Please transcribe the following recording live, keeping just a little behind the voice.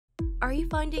Are you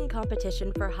finding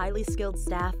competition for highly skilled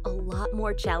staff a lot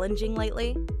more challenging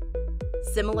lately?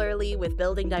 Similarly with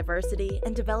building diversity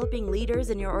and developing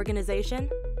leaders in your organization?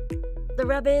 The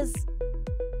rub is,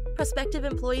 prospective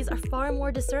employees are far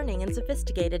more discerning and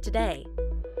sophisticated today,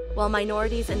 while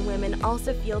minorities and women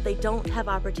also feel they don't have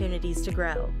opportunities to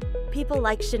grow. People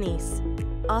like Shanice,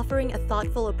 offering a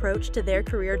thoughtful approach to their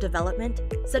career development,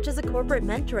 such as a corporate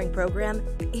mentoring program,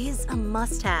 is a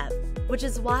must-have, which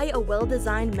is why a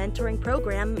well-designed mentoring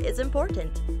program is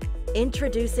important.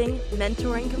 Introducing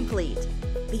Mentoring Complete,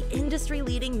 the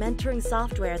industry-leading mentoring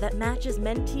software that matches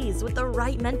mentees with the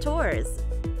right mentors.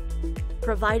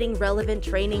 Providing relevant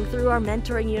training through our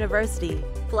Mentoring University,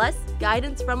 plus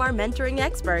guidance from our mentoring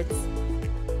experts.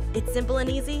 It's simple and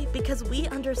easy because we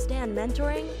understand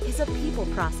mentoring is a people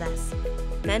process.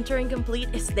 Mentoring Complete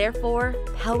is therefore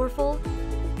powerful,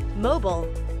 mobile,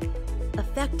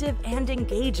 effective, and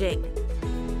engaging.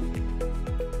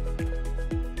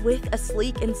 With a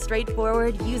sleek and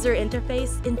straightforward user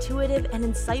interface, intuitive and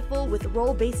insightful with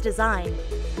role-based design,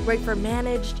 great for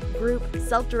managed, group,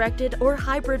 self-directed, or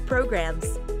hybrid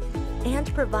programs,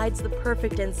 and provides the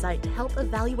perfect insight to help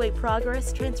evaluate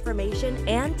progress, transformation,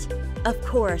 and, of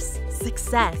course,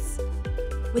 success.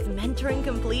 With Mentoring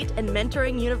Complete and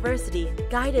Mentoring University,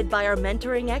 guided by our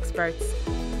mentoring experts,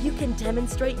 you can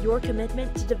demonstrate your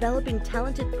commitment to developing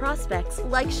talented prospects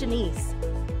like Shanice,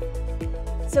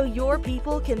 so your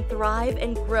people can thrive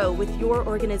and grow with your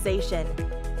organization.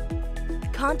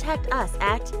 Contact us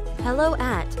at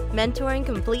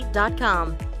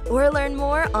hello@mentoringcomplete.com or learn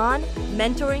more on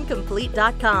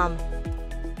mentoringcomplete.com.